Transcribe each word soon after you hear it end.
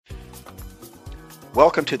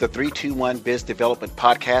Welcome to the 321 Biz Development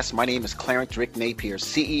Podcast. My name is Clarence Rick Napier,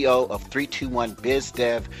 CEO of 321 Biz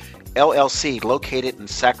Dev LLC, located in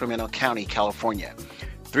Sacramento County, California.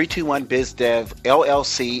 321 Biz Dev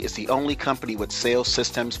LLC is the only company with sales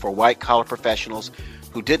systems for white-collar professionals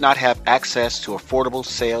who did not have access to affordable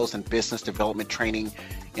sales and business development training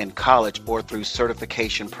in college or through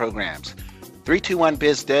certification programs. 321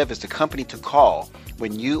 Biz Dev is the company to call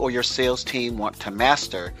when you or your sales team want to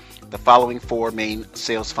master the following four main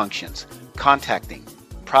sales functions: contacting,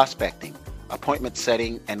 prospecting, appointment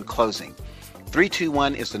setting, and closing.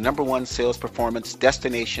 321 is the number one sales performance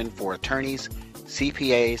destination for attorneys,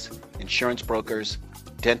 CPAs, insurance brokers,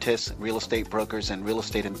 dentists, real estate brokers, and real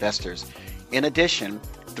estate investors. In addition,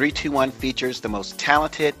 321 features the most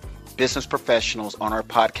talented business professionals on our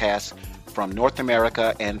podcast from North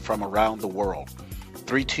America and from around the world.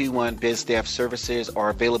 321 Biz Dev services are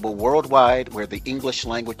available worldwide where the English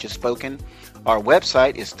language is spoken. Our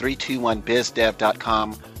website is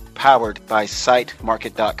 321bizdev.com, powered by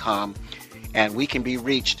sitemarket.com, and we can be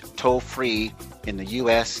reached toll-free in the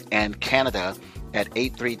U.S. and Canada at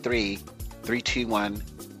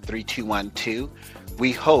 833-321-3212.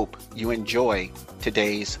 We hope you enjoy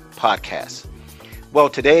today's podcast. Well,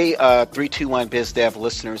 today, 321 Biz Dev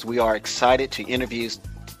listeners, we are excited to interview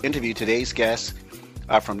today's guest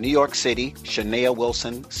from New York City, Shania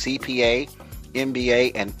Wilson, CPA,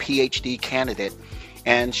 MBA, and PhD candidate.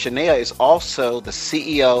 And Shania is also the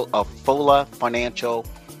CEO of FOLA Financial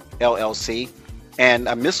LLC. And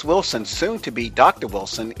Miss Wilson, soon to be Dr.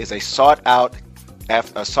 Wilson, is a sought out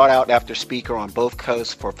after speaker on both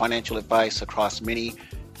coasts for financial advice across many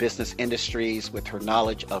business industries with her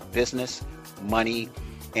knowledge of business, money,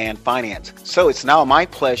 and finance. So it's now my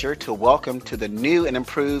pleasure to welcome to the new and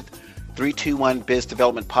improved 321 Biz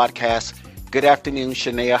Development Podcast. Good afternoon,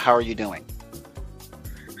 Shania. How are you doing?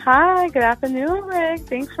 Hi, good afternoon, Rick.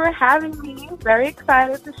 Thanks for having me. Very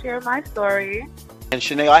excited to share my story. And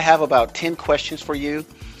Shania, I have about 10 questions for you.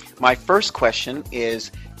 My first question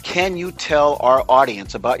is, can you tell our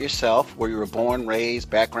audience about yourself, where you were born, raised,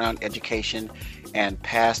 background, education, and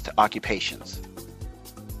past occupations?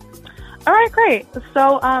 All right, great.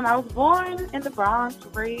 So I was born in the Bronx,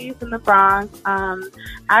 raised in the Bronx.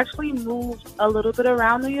 Actually moved a little bit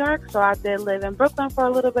around New York. So I did live in Brooklyn for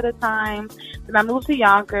a little bit of time. Then I moved to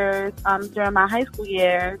Yonkers during my high school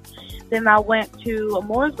years. Then I went to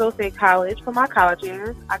Mooresville State College for my college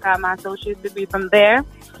years. I got my associate's degree from there.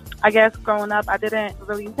 I guess growing up, I didn't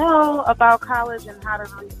really know about college and how to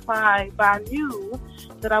really apply, but I knew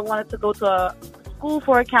that I wanted to go to a school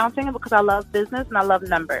for accounting because I love business and I love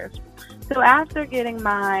numbers. So after getting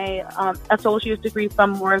my associate's degree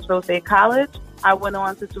from Mooresville State College, I went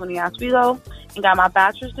on to SUNY Oswego and got my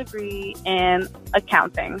bachelor's degree in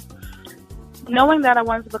accounting. Knowing that I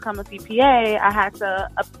wanted to become a CPA, I had to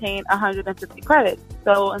obtain 150 credits.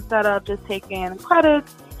 So instead of just taking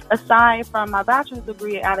credits aside from my bachelor's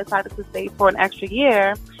degree, I decided to stay for an extra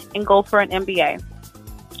year and go for an MBA.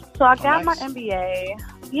 So I got my MBA,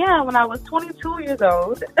 when I was 22 years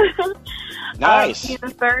old. Nice. Being the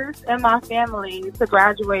first in my family to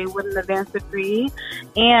graduate with an advanced degree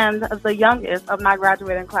and the youngest of my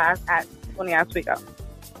graduating class at SUNY Oswego.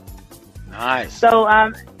 Nice. So,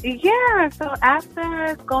 so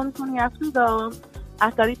after going to SUNY Oswego,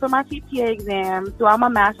 I studied for my CPA exam throughout my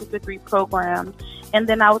master's degree program, and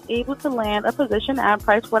then I was able to land a position at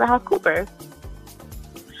PricewaterhouseCoopers.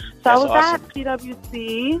 So I was awesome. at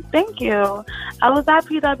PwC. Thank you. I was at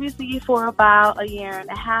PwC for about a year and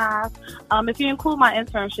a half. If you include my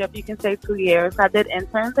internship, you can say 2 years. I did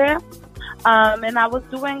intern there. And I was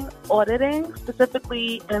doing auditing,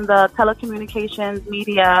 specifically in the telecommunications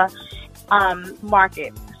media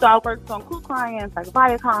market. So I worked on cool clients like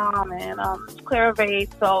Viacom and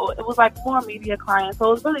Clarivate. So it was like more media clients. So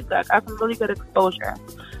it was really good. I got some really good exposure.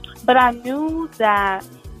 But I knew that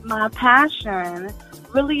my passion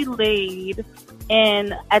really laid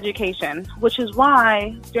in education, which is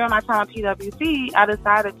why during my time at PwC, I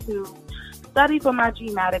decided to study for my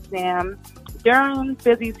GMAT exam during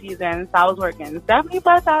busy seasons. I was working 70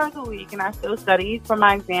 plus hours a week, and I still studied for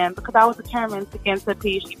my exam because I was determined to get into a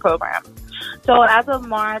PhD program. So as of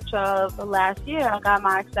March of last year, I got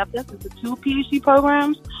my acceptance into 2 PhD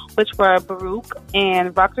programs, which were Baruch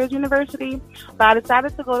and Rutgers University. But I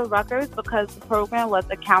decided to go to Rutgers because the program was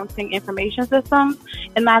accounting information systems,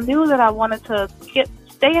 and I knew that I wanted to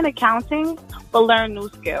stay in accounting but learn new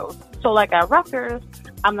skills. So like at Rutgers,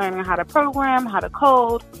 I'm learning how to program, how to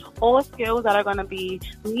code, all skills that are going to be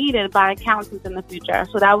needed by accountants in the future.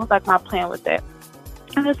 So that was like my plan with it.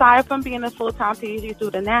 And aside from being a full-time PhD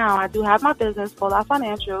student now, I do have my business, Full Out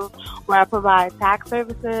Financial, where I provide tax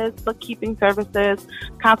services, bookkeeping services,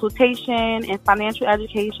 consultation, and financial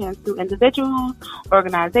education to individuals,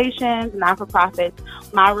 organizations, not-for-profits.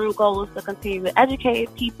 My real goal is to continue to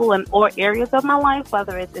educate people in all areas of my life,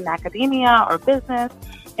 whether it's in academia or business,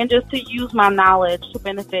 and just to use my knowledge to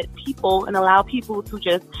benefit people and allow people to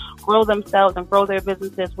just grow themselves and grow their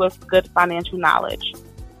businesses with good financial knowledge.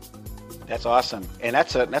 That's awesome, and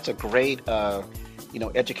that's a great,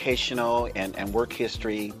 educational and work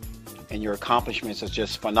history, and your accomplishments is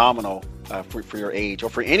just phenomenal for your age, or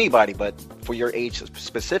for anybody, but for your age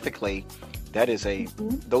specifically, that is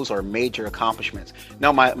those are major accomplishments.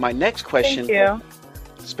 Now, my next question, Thank you.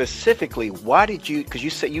 Specifically, why did you?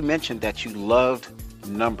 Because you mentioned that you loved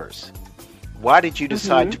numbers. Why did you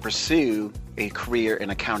decide to pursue a career in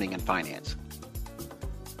accounting and finance?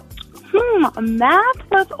 Math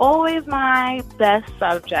was always my best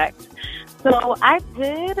subject. So I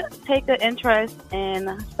did take an interest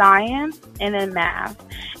in science and in math.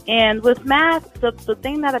 And with math, the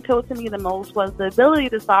thing that appealed to me the most was the ability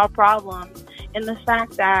to solve problems and the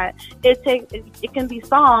fact that it can be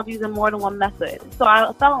solved using more than one method. So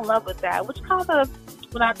I fell in love with that, which kind of,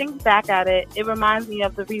 when I think back at it, it reminds me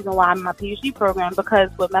of the reason why I'm in my PhD program, because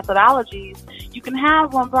with methodologies, you can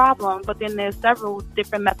have one problem, but then there's several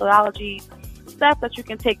different methodology steps that you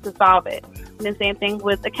can take to solve it. And the same thing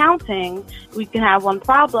with accounting. We can have one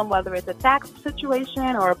problem, whether it's a tax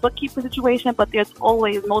situation or a bookkeeping situation, but there's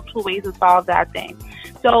always multiple ways to solve that thing.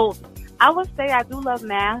 So I would say I do love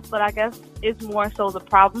math, but I guess it's more so the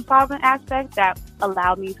problem-solving aspect that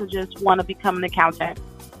allowed me to just want to become an accountant.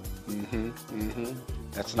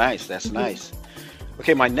 That's nice. That's nice.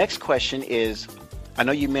 Okay, my next question is, I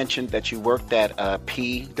know you mentioned that you worked at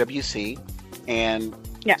PwC, and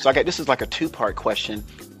so this is like a two-part question.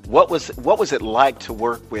 What was it like to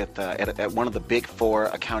work with at one of the big four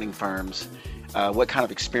accounting firms? What kind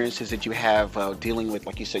of experiences did you have dealing with,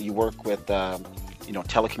 like you said, you work with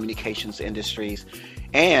telecommunications industries,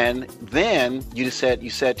 and then you said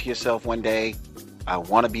to yourself one day, I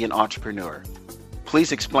want to be an entrepreneur.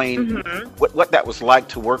 Please explain what that was like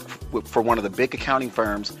to work for one of the big accounting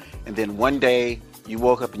firms, and then one day you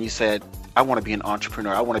woke up and you said, I want to be an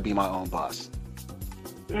entrepreneur. I want to be my own boss.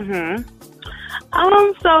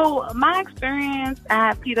 So my experience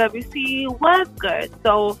at PwC was good.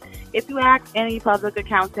 So if you ask any public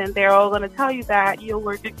accountant, they're all going to tell you that your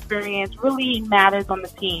work experience really matters on the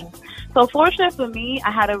team. So fortunate for me,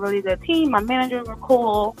 I had a really good team. My managers were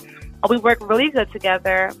cool. We worked really good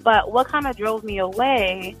together. But what kind of drove me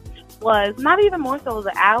away was not even more so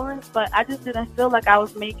the hours, but I just didn't feel like I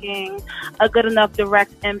was making a good enough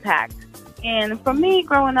direct impact. And for me,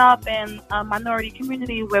 growing up in a minority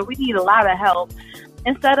community where we need a lot of help,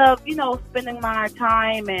 instead of, spending my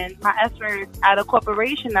time and my efforts at a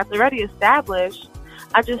corporation that's already established,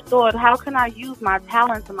 I just thought, how can I use my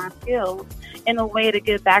talents and my skills in a way to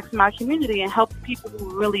give back to my community and help people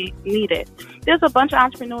who really need it? There's a bunch of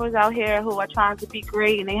entrepreneurs out here who are trying to be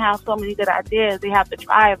great, and they have so many good ideas. They have the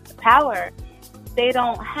drive, the power. They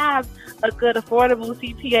don't have a good, affordable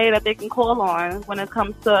CPA that they can call on when it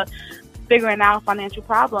comes to figuring out financial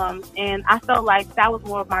problems. And I felt like that was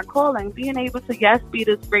more of my calling, being able to, yes, be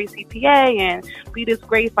this great CPA and be this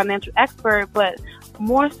great financial expert, but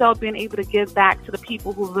more so being able to give back to the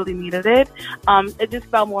people who really needed it. It just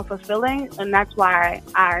felt more fulfilling, and that's why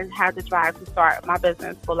I had the drive to start my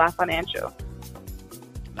business, Full Out Financial.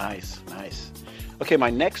 Nice. Okay, my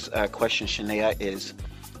next question, Shania, is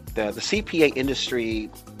the CPA industry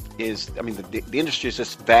is, the industry is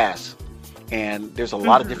just vast. And there's a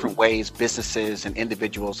lot of different ways businesses and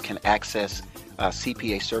individuals can access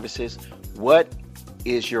CPA services. What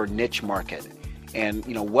is your niche market? And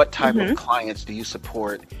what type of clients do you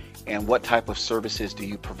support, and what type of services do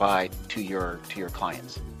you provide to your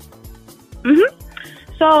clients?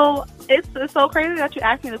 So it's so crazy that you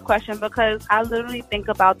asked me this question, because I literally think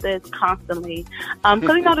about this constantly.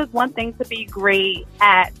 Because there's one thing to be great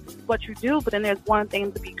at what you do, but then there's one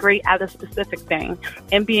thing to be great at a specific thing.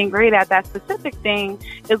 And being great at that specific thing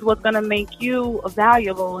is what's going to make you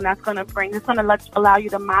valuable, and it's going to allow you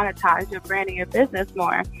to monetize your brand and your business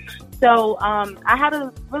more. So I had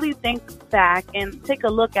to really think back and take a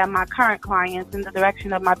look at my current clients and the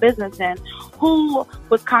direction of my business and who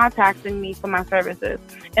was contacting me for my services.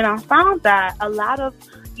 And I found that a lot of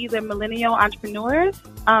either millennial entrepreneurs,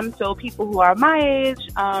 so people who are my age,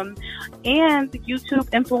 and YouTube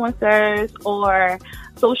influencers or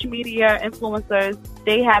social media influencers,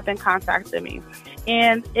 they have been contacting me.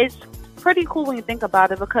 And it's pretty cool when you think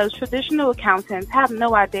about it, because traditional accountants have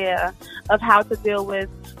no idea of how to deal with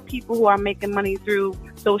people who are making money through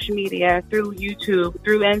social media, through YouTube,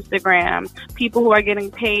 through Instagram, people who are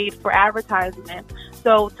getting paid for advertisement.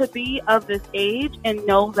 So to be of this age and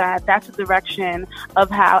know that that's the direction of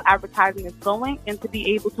how advertising is going, and to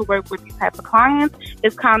be able to work with these type of clients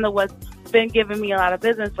is kind of what's been giving me a lot of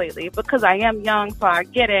business lately, because I am young, so I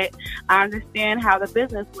get it. I understand how the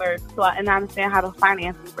business works, and I understand how the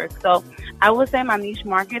finances work. So I would say my niche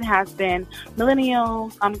market has been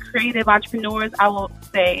millennials, creative entrepreneurs, I will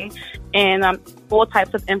say, and all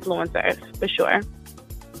types of influencers, for sure.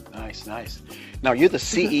 Nice. Now, you're the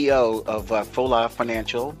CEO of Fola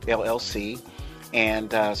Financial, LLC.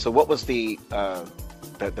 And so what was the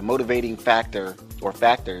motivating factor or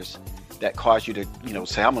factors that caused you to,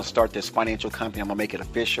 say, I'm going to start this financial company. I'm going to make it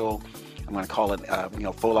official. I'm going to call it,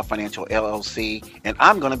 Fola Financial LLC, and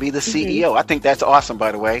I'm going to be the CEO. I think that's awesome,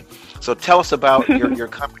 by the way. So tell us about your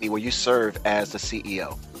company where you serve as the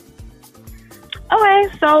CEO.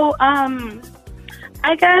 Okay, so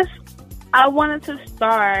I guess I wanted to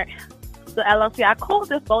start the LLC. I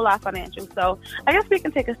called it Fola Financial. So I guess we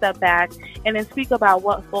can take a step back and then speak about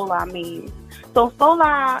what Fola means. So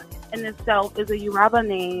Fola in itself is a Yoruba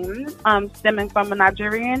name stemming from a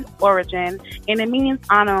Nigerian origin, and it means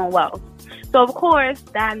honor and wealth. So, of course,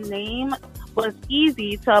 that name was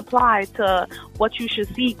easy to apply to what you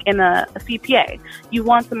should seek in a CPA. You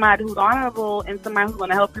want somebody who's honorable and somebody who's going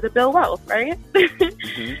to help you to build wealth, right?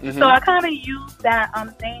 So I kind of use that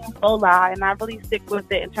name Fola, and I really stick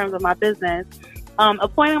with it in terms of my business.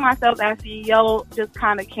 Appointing myself as CEO just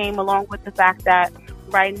kind of came along with the fact that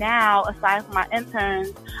right now, aside from my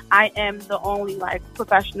interns, I am the only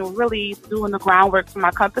professional really doing the groundwork for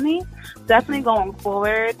my company. Definitely going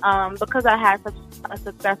forward, because I had such a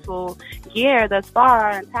successful year thus far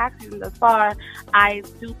and tax season thus far, I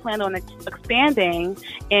do plan on expanding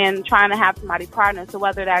and trying to have somebody partner. So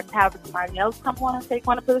whether that's having somebody else come on and take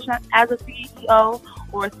on a position as a CEO,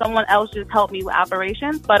 or someone else just help me with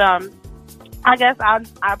operations. But I guess I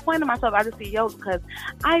appointed myself as a CEO because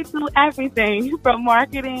I do everything from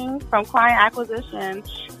marketing, from client acquisition,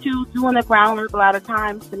 to doing the groundwork a lot of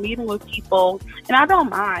times, to meeting with people, and I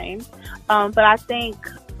don't mind. But I think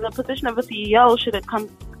the position of a CEO should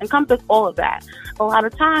encompass all of that. A lot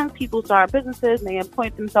of times people start businesses and they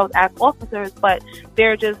appoint themselves as officers, but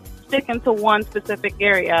they're just sticking to one specific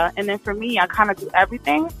area. And then for me, I kind of do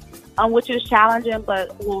everything. Which is challenging but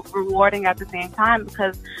rewarding at the same time,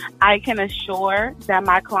 because I can assure that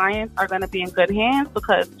my clients are going to be in good hands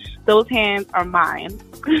because those hands are mine.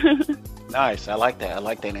 Nice. I like that. I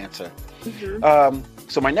like that answer.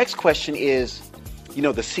 So my next question is, the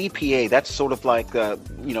CPA, that's sort of like,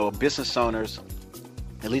 business owners,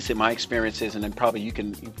 at least in my experiences, and then probably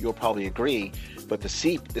you'll probably agree, but the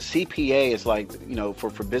CPA is like,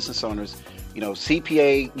 for business owners,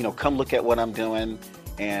 CPA, come look at what I'm doing,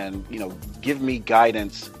 and give me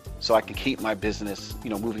guidance so I can keep my business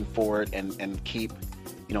moving forward and keep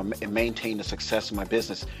and maintain the success of my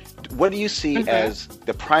business. What do you see as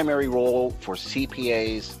the primary role for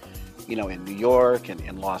CPAs in New York and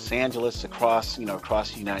in Los Angeles, across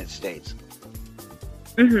the United States?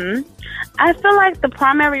 I feel like the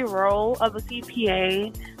primary role of a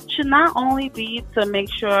CPA should not only be to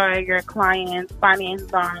make sure your clients'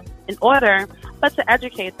 finances are in order, but to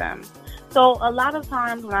educate them. So a lot of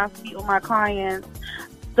times when I speak with my clients,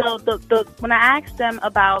 when I ask them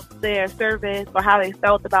about their service or how they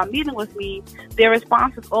felt about meeting with me, their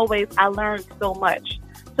response is always, I learned so much.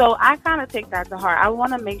 So I kind of take that to heart. I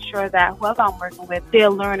want to make sure that whoever I'm working with, they're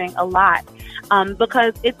learning a lot.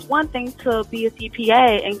 Because it's one thing to be a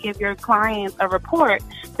CPA and give your clients a report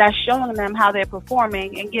that's showing them how they're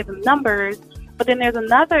performing and give them numbers. But then there's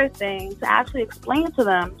another thing to actually explain to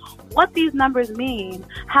them what these numbers mean.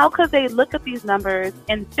 How could they look at these numbers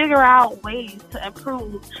and figure out ways to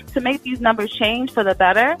improve, to make these numbers change for the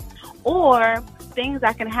better, or things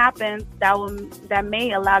that can happen that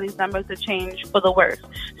may allow these numbers to change for the worse.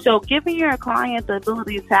 So giving your client the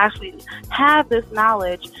ability to actually have this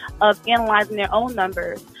knowledge of analyzing their own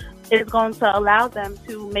numbers is going to allow them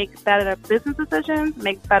to make better business decisions,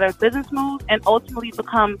 make better business moves, and ultimately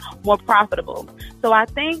become more profitable. So I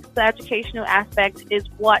think the educational aspect is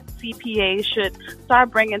what CPAs should start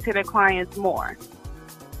bringing to their clients more.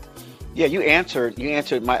 Yeah, you answered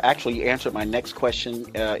my next question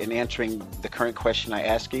in answering the current question I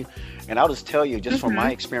asked you. And I'll just tell you, just from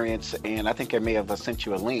my experience, and I think I may have sent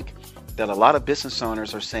you a link, that a lot of business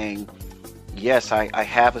owners are saying, yes, I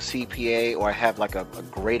have a CPA, or I have like a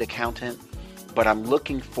great accountant, but I'm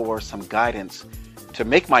looking for some guidance to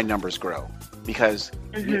make my numbers grow, because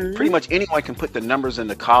pretty much anyone can put the numbers in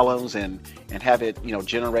the columns and have it,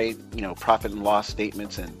 generate, profit and loss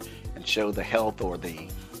statements and show the health or the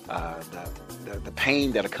the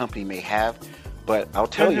pain that a company may have. But I'll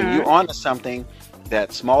tell you, you're on to something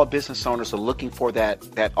that small business owners are looking for,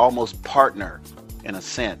 that almost partner in a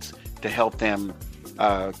sense to help them,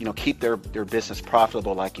 keep their business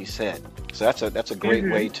profitable, like you said. So that's a great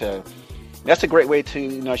way to,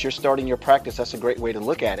 as you're starting your practice, that's a great way to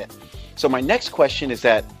look at it. So my next question is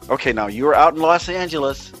that, okay, now you were out in Los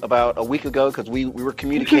Angeles about a week ago, because we were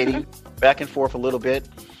communicating back and forth a little bit.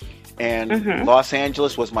 And Los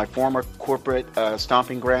Angeles was my former corporate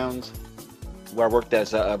stomping grounds, where I worked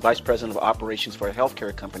as a vice president of operations for a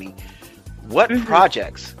healthcare company. What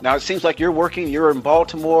projects? Now it seems like you're in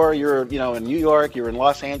Baltimore, you're in New York, you're in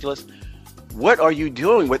Los Angeles. What are you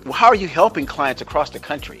doing how are you helping clients across the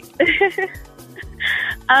country?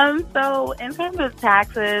 So in terms of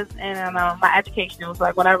taxes and my education, it was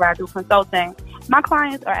like whenever I do consulting, my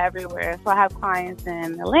clients are everywhere. So I have clients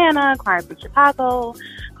in Atlanta, clients in Chicago,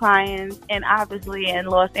 clients and obviously in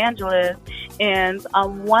Los Angeles. And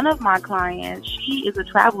one of my clients, she is a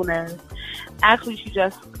travel nurse. Actually, she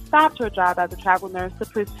just stopped her job as a travel nurse to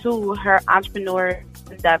pursue her entrepreneur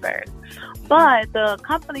endeavors. But the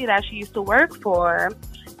company that she used to work for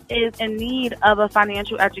is in need of a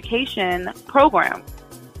financial education program.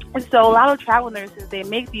 And so a lot of travel nurses, they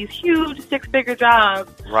make these huge 6-figure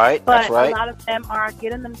jobs. Right, but that's right. A lot of them are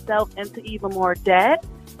getting themselves into even more debt.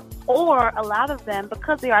 Or a lot of them,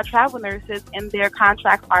 because they are travel nurses and their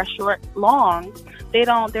contracts are long, they're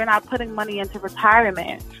not putting money into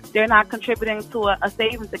retirement. They're not contributing to a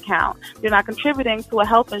savings account. They're not contributing to a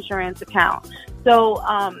health insurance account. So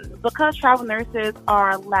because travel nurses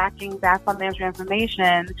are lacking that financial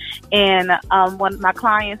information, and when my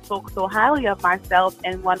client spoke so highly of myself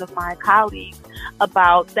and one of my colleagues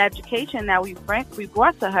about the education that we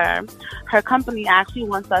brought to her, her company actually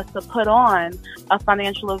wants us to put on a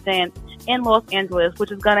financial event in Los Angeles,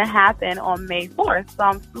 which is going to happen on May 4th. So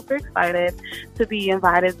I'm super excited to be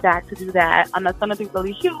invited back to do that. It's going to be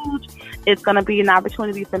really huge. It's going to be an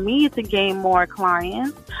opportunity for me to gain more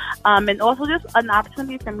clients, and also just an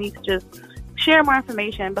opportunity for me to just share more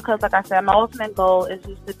information, because like I said, my ultimate goal is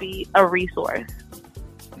just to be a resource.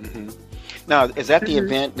 Now, is that the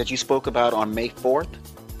event that you spoke about on May 4th?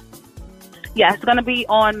 Yeah, it's going to be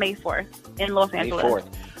on May 4th in Los Angeles. May 4th.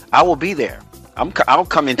 I will be there. I'll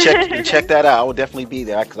come and check that out. I will definitely be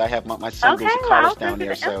there, because I have my son goes to college down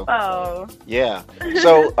there. So yeah,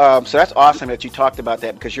 so that's awesome that you talked about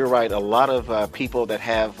that, because you're right. A lot of people that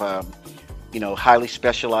have highly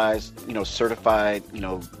specialized certified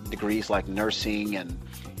degrees like nursing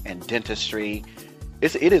and dentistry,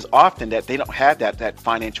 it is often that they don't have that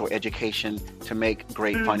financial education to make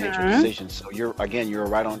great financial decisions. So you're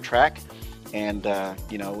right on track. And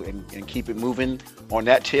and keep it moving on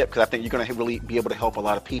that tip, because I think you're going to really be able to help a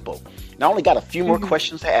lot of people. Now, I only got a few more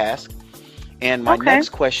questions to ask, and my next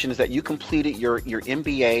question is that you completed your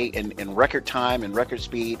MBA in record time and record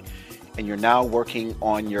speed, and you're now working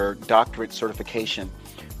on your doctorate certification.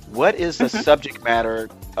 What is the subject matter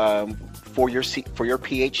for your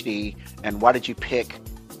PhD, and why did you pick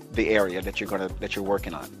the area that you're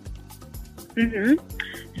working on?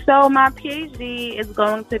 So my PhD is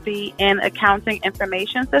going to be in accounting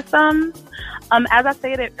information systems. As I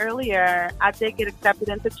stated earlier, I did get accepted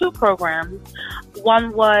into 2 programs.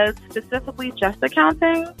 One was specifically just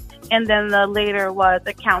accounting, and then the later was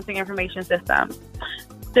accounting information systems.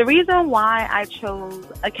 The reason why I chose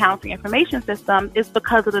accounting information systems is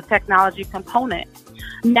because of the technology component.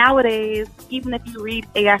 Nowadays, even if you read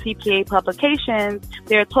AICPA publications,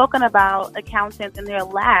 they're talking about accountants and their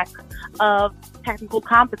lack of technical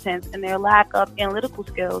competence and their lack of analytical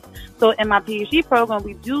skills. So in my PhD program,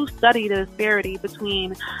 we do study the disparity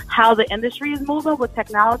between how the industry is moving with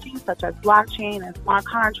technologies such as blockchain and smart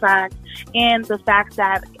contracts, and the fact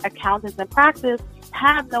that accountants in practice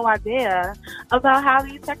have no idea about how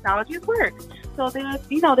these technologies work. So there's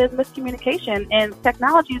miscommunication, and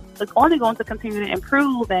technology is only going to continue to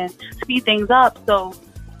improve and speed things up. So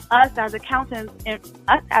us as accountants and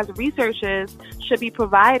us as researchers should be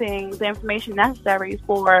providing the information necessary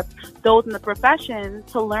for those in the profession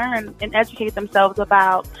to learn and educate themselves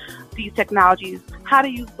about these technologies, how to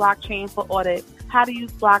use blockchain for audit, how to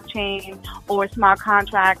use blockchain or smart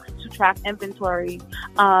contracts to track inventory.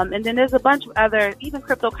 And then there's a bunch of other, even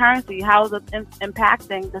cryptocurrency, how is it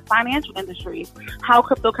impacting the financial industry, how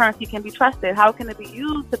cryptocurrency can be trusted, how can it be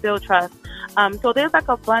used to build trust. So there's like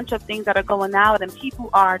a bunch of things that are going out, and people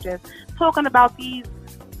are just talking about these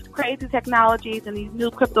crazy technologies and these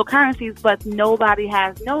new cryptocurrencies, but nobody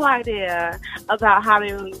has no idea about how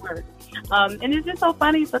they really work. And it's just so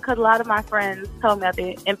funny because a lot of my friends told me that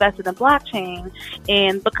they invested in blockchain.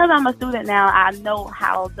 And because I'm a student now, I know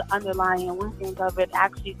how the underlying workings of it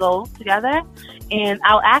actually go together. And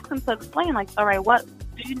I'll ask them to explain, like, all right,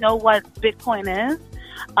 do you know what Bitcoin is?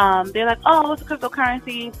 They're like, oh, it's a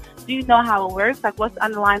cryptocurrency. Do you know how it works? Like, what's the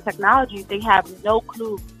underlying technology? They have no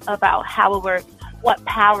clue about how it works, what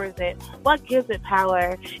powers it, what gives it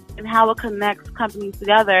power, and how it connects companies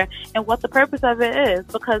together, and what the purpose of it is.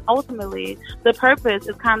 Because ultimately, the purpose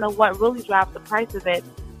is kind of what really drives the price of it.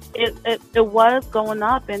 It was going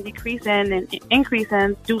up and decreasing and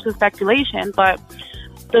increasing due to speculation, but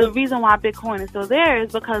the reason why Bitcoin is still there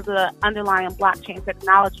is because of the underlying blockchain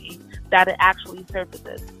technology that it actually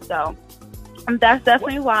services. So that's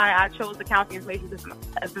definitely why I chose the county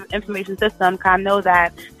information system, because I know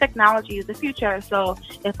that technology is the future. So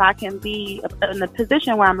if I can be in a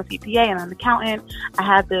position where I'm a CPA and I'm an accountant, I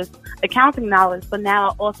have this accounting knowledge, but now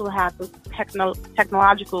I also have this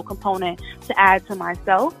technological component to add to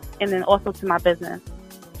myself and then also to my business.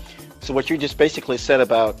 So what you just basically said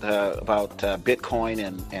about Bitcoin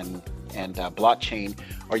and blockchain,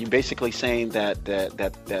 are you basically saying that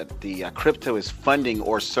the crypto is funding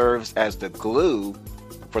or serves as the glue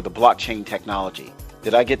for the blockchain technology?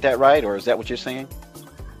 Did I get that right, or is that what you're saying?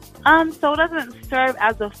 So it doesn't serve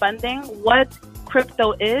as the funding. What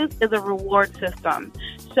crypto is a reward system.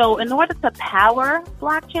 So in order to power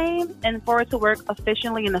blockchain and for it to work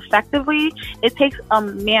efficiently and effectively, it takes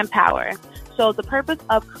manpower. So the purpose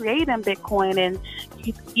of creating Bitcoin and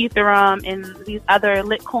Ethereum and these other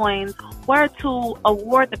Litcoins were to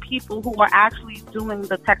award the people who are actually doing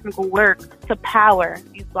the technical work to power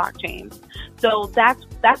these blockchains. So that's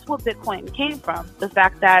what Bitcoin came from. The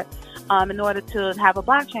fact that in order to have a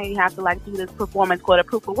blockchain, you have to do this performance called a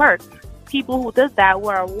proof of work. People who did that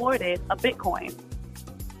were awarded a Bitcoin.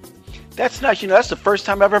 That's nice. That's the first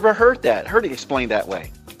time I've ever heard it explained that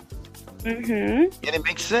way. Mm-hmm. And it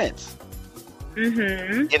makes sense.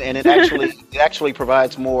 Mm-hmm. And it actually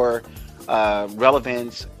provides more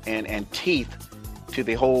relevance and teeth to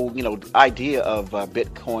the whole idea of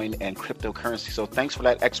Bitcoin and cryptocurrency. So thanks for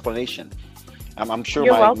that explanation. I'm sure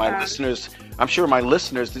my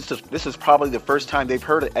listeners. This is probably the first time they've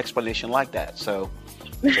heard an explanation like that. So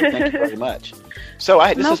thank you very much. So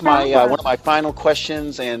this is my one of my final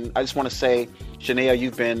questions, and I just want to say, Shania,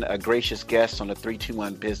 you've been a gracious guest on the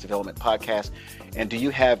 321 Biz Development Podcast. And do you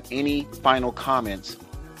have any final comments?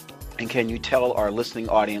 And can you tell our listening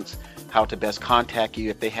audience how to best contact you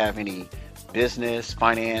if they have any business,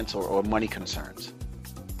 finance, or money concerns?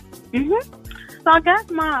 Mm-hmm. So I guess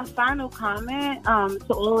my final comment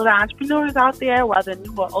to all of the entrepreneurs out there, whether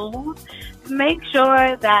new or old, make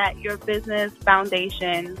sure that your business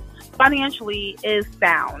foundation financially is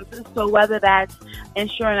sound. So whether that's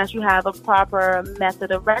ensuring that you have a proper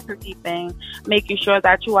method of record keeping, making sure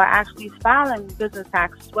that you are actually filing business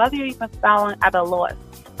taxes, whether you're even filing at a loss.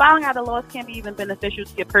 Filing at a loss can be even beneficial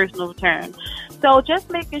to your personal return. So just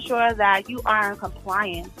making sure that you are in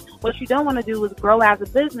compliance. What you don't want to do is grow as a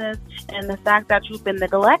business, and the fact that you've been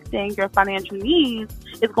neglecting your financial needs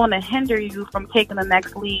is going to hinder you from taking the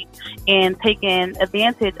next leap and taking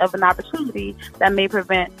advantage of an opportunity that may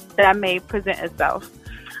present itself.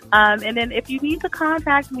 And then if you need to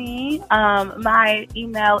contact me, my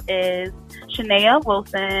email is Shania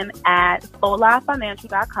Wilson at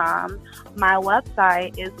folafinancial.com. My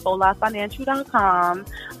website is folafinancial.com.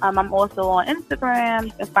 I'm also on Instagram.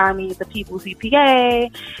 You can find me the People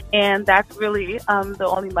CPA, and that's really the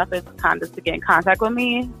only method to get in contact with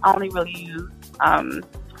me. I only really use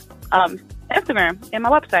Instagram and my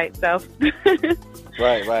website. So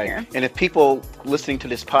right. Yeah. And if people listening to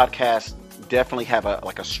this podcast definitely have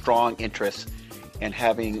a strong interest in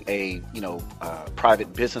having a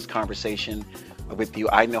private business conversation with you,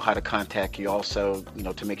 I know how to contact you also,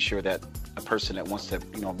 to make sure that a person that wants to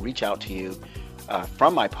reach out to you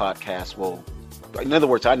from my podcast will, in other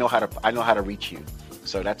words, I know how to reach you.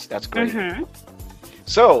 So that's great. Mm-hmm.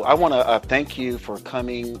 So I want to thank you for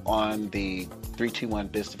coming on the 321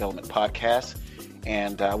 Biz Development Podcast,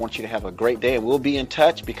 and I want you to have a great day, and we'll be in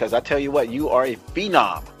touch, because I tell you what, you are a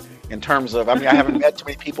phenom in terms of, I haven't met too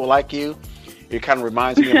many people like you. It kind of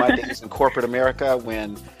reminds me of my days in corporate America,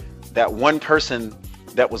 when that one person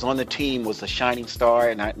that was on the team was a shining star,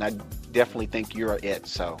 and I definitely think you're it.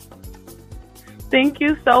 So thank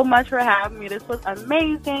you so much for having me. This was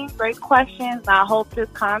amazing. Great questions. I hope this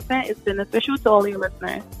content is beneficial to all your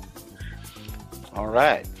listeners. All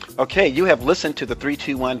right. Okay, you have listened to the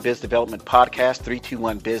 321 Biz Development Podcast.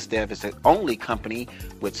 321 Biz Dev is the only company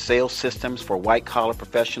with sales systems for white-collar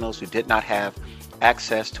professionals who did not have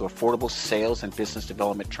access to affordable sales and business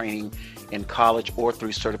development training in college or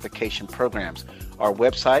through certification programs. Our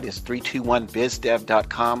website is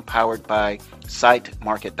 321bizdev.com, powered by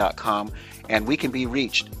sitemarket.com, and we can be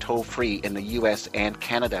reached toll-free in the U.S. and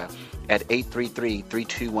Canada at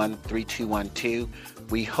 833-321-3212.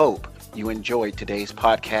 We hope you enjoyed today's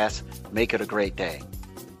podcast. Make it a great day.